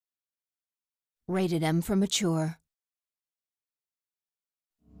Rated M for mature.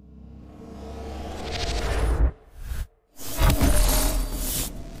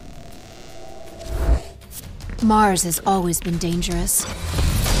 Mars has always been dangerous.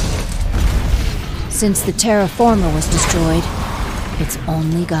 Since the terraformer was destroyed, it's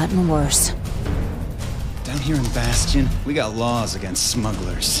only gotten worse. Down here in Bastion, we got laws against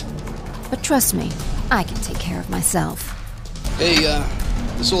smugglers. But trust me, I can take care of myself. Hey,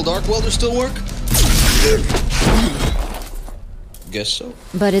 this old arc welder still work? Guess so.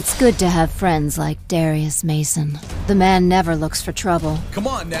 But it's good to have friends like Darius Mason. The man never looks for trouble. Come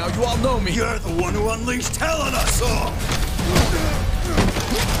on now, you all know me. You're the one who unleashed hell on us all!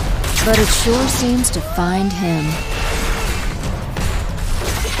 But it sure seems to find him.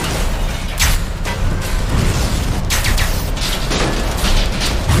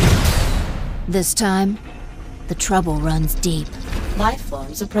 This time, the trouble runs deep. Life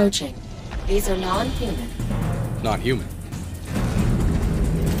forms approaching. These are non-human. Not human.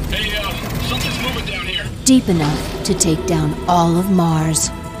 Hey, something's moving down here. Deep enough to take down all of Mars.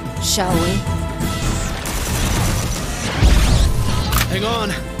 Shall we? Hang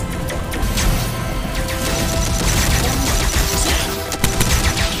on.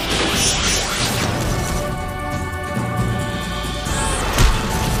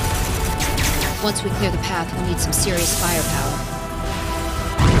 Once we clear the path, we'll need some serious firepower.